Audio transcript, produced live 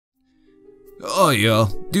Oh y'all,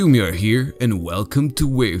 Doomyard here, and welcome to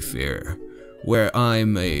Wayfarer, where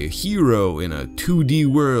I'm a hero in a 2D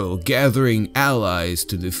world gathering allies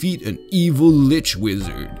to defeat an evil lich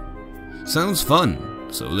wizard. Sounds fun,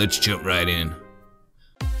 so let's jump right in.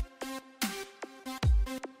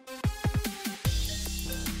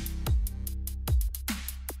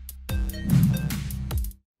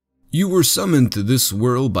 You were summoned to this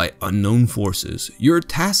world by unknown forces. Your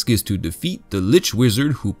task is to defeat the lich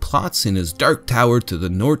wizard who plots in his dark tower to the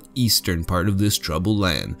northeastern part of this troubled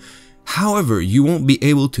land. However, you won't be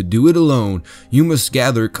able to do it alone. You must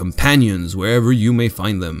gather companions wherever you may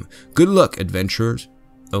find them. Good luck, adventurers.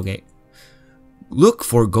 Okay. Look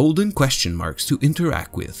for golden question marks to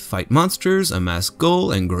interact with, fight monsters, amass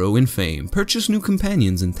gold, and grow in fame. Purchase new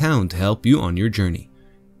companions in town to help you on your journey.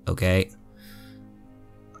 Okay.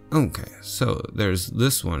 Okay, so there's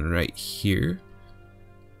this one right here.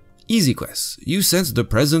 Easy quests. You sense the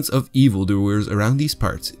presence of evildoers around these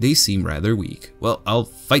parts. They seem rather weak. Well, I'll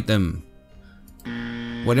fight them.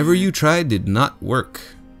 Whatever you tried did not work.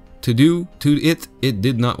 It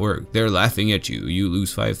did not work. They're laughing at you. You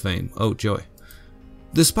lose 5 fame. Oh, joy.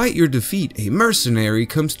 Despite your defeat, a mercenary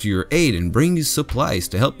comes to your aid and brings supplies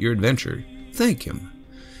to help your adventure. Thank him.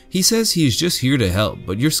 He says he's just here to help,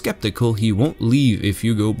 but you're skeptical he won't leave if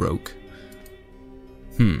you go broke.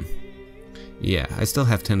 Yeah, I still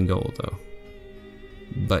have 10 gold though.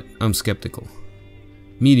 But I'm skeptical.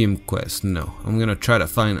 Medium quest, no. I'm gonna try to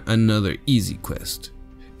find another easy quest.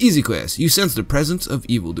 Easy quest, you sense the presence of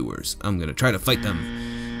evildoers. I'm gonna try to fight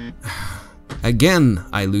them. Again,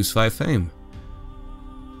 I lose 5 fame.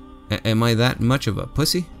 Am I that much of a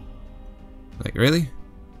pussy? Like, really?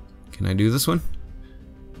 Can I do this one?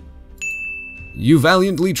 You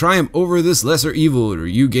valiantly triumph over this lesser evil, or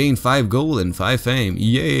you gain 5 gold and 5 fame.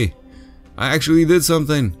 Yay! I actually did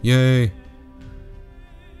something. Yay!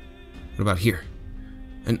 What about here?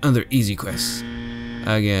 Another easy quest.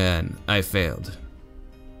 Again, I failed.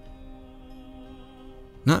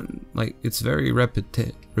 Not like it's very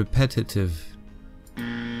repetitive.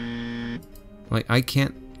 Like I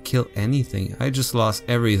can't kill anything. I just lost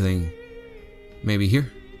everything. Maybe here?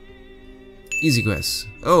 Easy quest.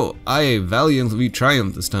 Oh, I valiantly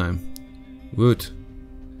triumphed this time. Woot.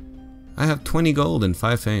 I have 20 gold and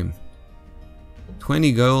 5 fame.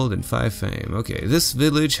 20 gold and 5 fame. Okay, this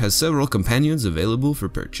village has several companions available for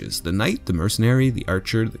purchase. The knight, the mercenary, the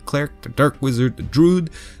archer, the cleric, the dark wizard, the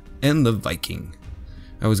druid, and the viking.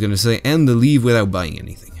 I was gonna say, and the leave without buying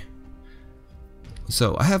anything.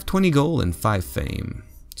 So, I have 20 gold and 5 fame.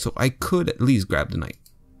 So I could at least grab the knight.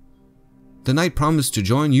 The knight promised to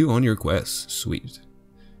join you on your quest. Sweet.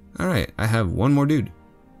 Alright, I have one more dude.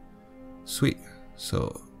 Sweet.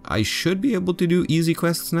 So, I should be able to do easy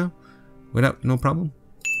quests now? Without no problem?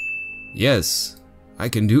 Yes! I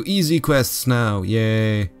can do easy quests now!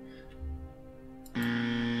 Yay!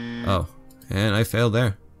 Oh, and I failed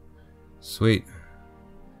there. Sweet.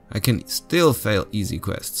 I can still fail easy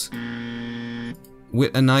quests.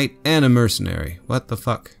 With a knight and a mercenary. What the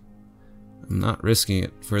fuck? I'm not risking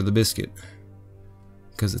it for the biscuit.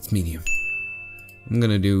 Because it's medium. I'm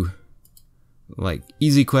gonna do like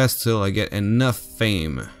easy quests till I get enough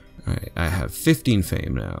fame. Alright, I have 15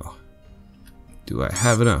 fame now. Do I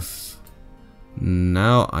have enough?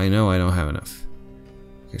 Now I know I don't have enough.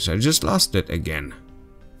 Because I just lost it again.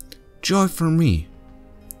 Joy for me.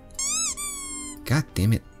 God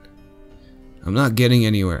damn it. I'm not getting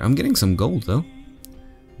anywhere. I'm getting some gold though.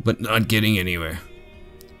 But not getting anywhere.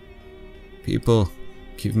 People,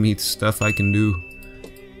 give me stuff I can do.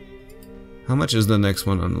 How much is the next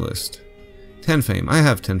one on the list? 10 fame. I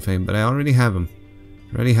have 10 fame, but I already have them.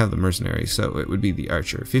 I already have the mercenary, so it would be the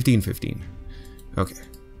archer. 15. Okay.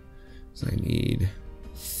 So I need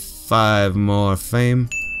 5 more fame.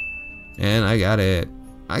 And I got it.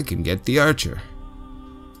 I can get the archer.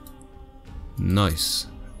 Nice.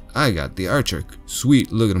 I got the archer.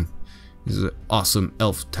 Sweet, look at him. He's an awesome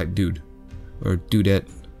elf type dude. Or dudette.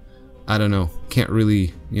 I don't know. Can't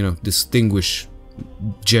really, distinguish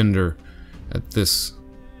gender at this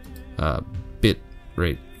bit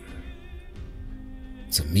rate.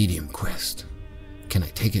 It's a medium quest. Can I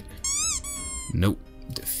take it? Nope.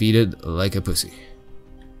 Defeated like a pussy.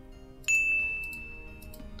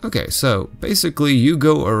 Okay, so basically you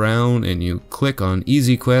go around and you click on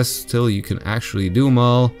easy quests till you can actually do them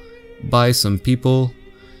all, buy some people,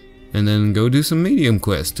 and then go do some medium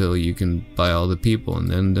quests till you can buy all the people, and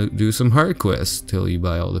then do some hard quests till you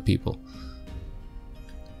buy all the people.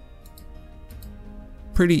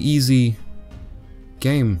 Pretty easy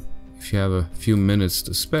game if you have a few minutes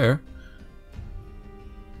to spare.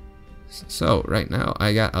 So right now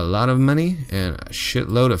I got a lot of money and a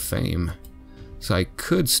shitload of fame. So I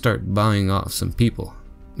could start buying off some people.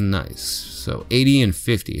 Nice. So 80 and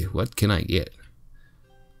 50. What can I get?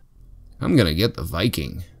 I'm gonna get the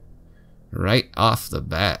Viking. Right off the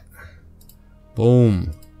bat.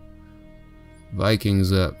 Boom.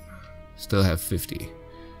 Vikings up. Still have 50.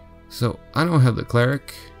 So I don't have the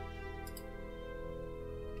cleric.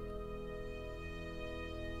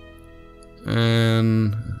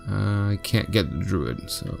 And I can't get the druid.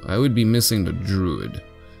 So I would be missing the druid.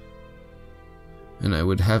 And I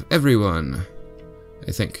would have everyone,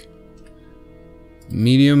 I think.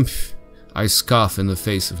 Medium. I scoff in the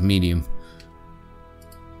face of medium.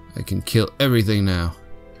 I can kill everything now.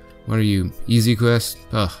 What are you? Easy quest?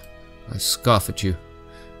 Ugh. I scoff at you.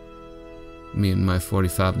 Me and my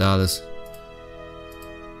 $45.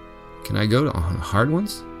 Can I go on hard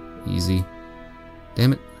ones? Easy.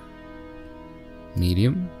 Damn it.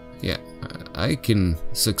 Medium? Yeah. I can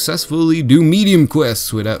successfully do medium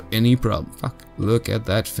quests without any problem. Fuck. Look at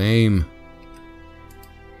that fame.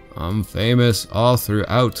 I'm famous all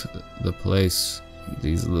throughout the place.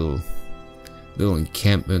 These little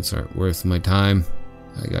encampments aren't worth my time.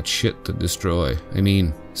 I got shit to destroy. I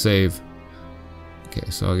mean, save. Okay,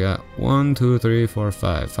 so I got 1, 2, 3, 4,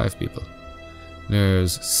 5. 5 people.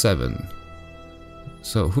 There's 7.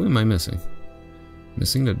 So who am I missing?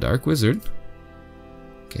 Missing the Dark Wizard.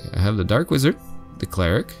 Okay, I have the Dark Wizard, the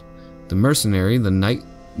Cleric, the Mercenary, the Knight,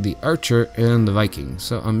 the Archer, and the Viking.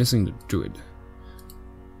 So I'm missing the Druid.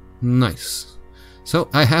 Nice. So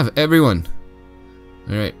I have everyone.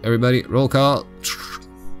 Alright, everybody, roll call.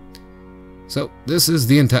 So this is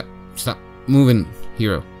the entire... Stop moving,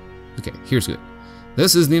 hero. Okay, here's good.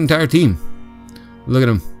 This is the entire team. Look at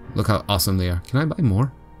them. Look how awesome they are. Can I buy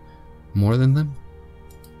more? More than them?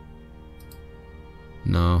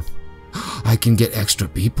 No. I can get extra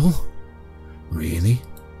people? Really?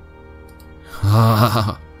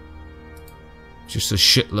 Ah, just a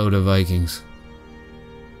shitload of Vikings.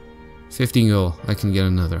 15 gold. I can get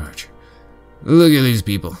another archer. Look at these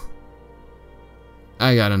people.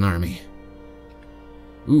 I got an army.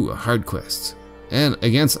 Ooh, a hard quest. And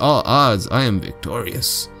against all odds, I am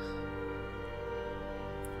victorious.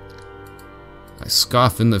 I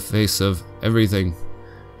scoff in the face of everything.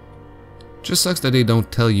 Just sucks that they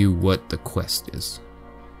don't tell you what the quest is.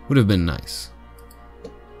 Would have been nice.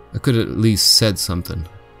 I could have at least said something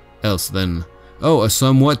else than, oh, a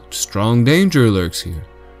somewhat strong danger lurks here.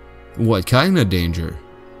 What kind of danger?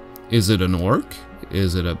 Is it an orc?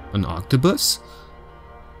 Is it an octopus?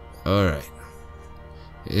 Alright.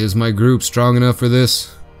 Is my group strong enough for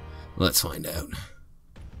this? Let's find out.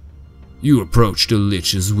 You approach the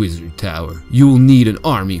Lich's Wizard Tower. You will need an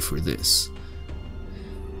army for this.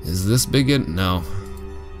 Is this big enough? No.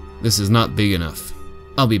 This is not big enough.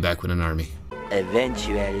 I'll be back with an army.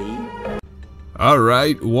 Eventually.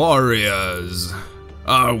 Alright, warriors.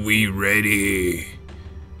 Are we ready?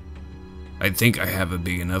 I think I have a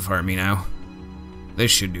big enough army now. This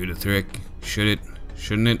should do the trick. Should it?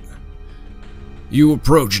 Shouldn't it? You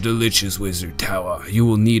approach the Lich's Wizard Tower. You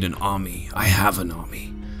will need an army. I have an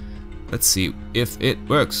army. Let's see if it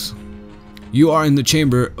works. You are in the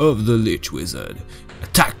chamber of the Lich Wizard.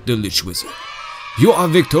 Attack the Lich Wizard. You are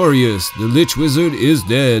victorious. The Lich Wizard is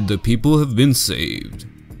dead. The people have been saved.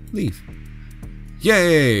 Leave.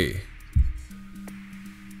 Yay!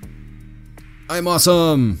 I'm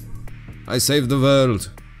awesome. I saved the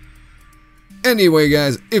world. Anyway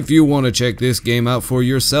guys, if you want to check this game out for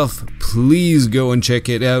yourself, please go and check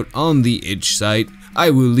it out on the itch site.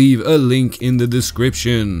 I will leave a link in the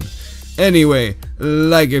description. Anyway,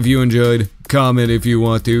 like if you enjoyed, comment if you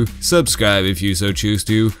want to, subscribe if you so choose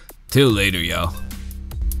to. Till later, y'all.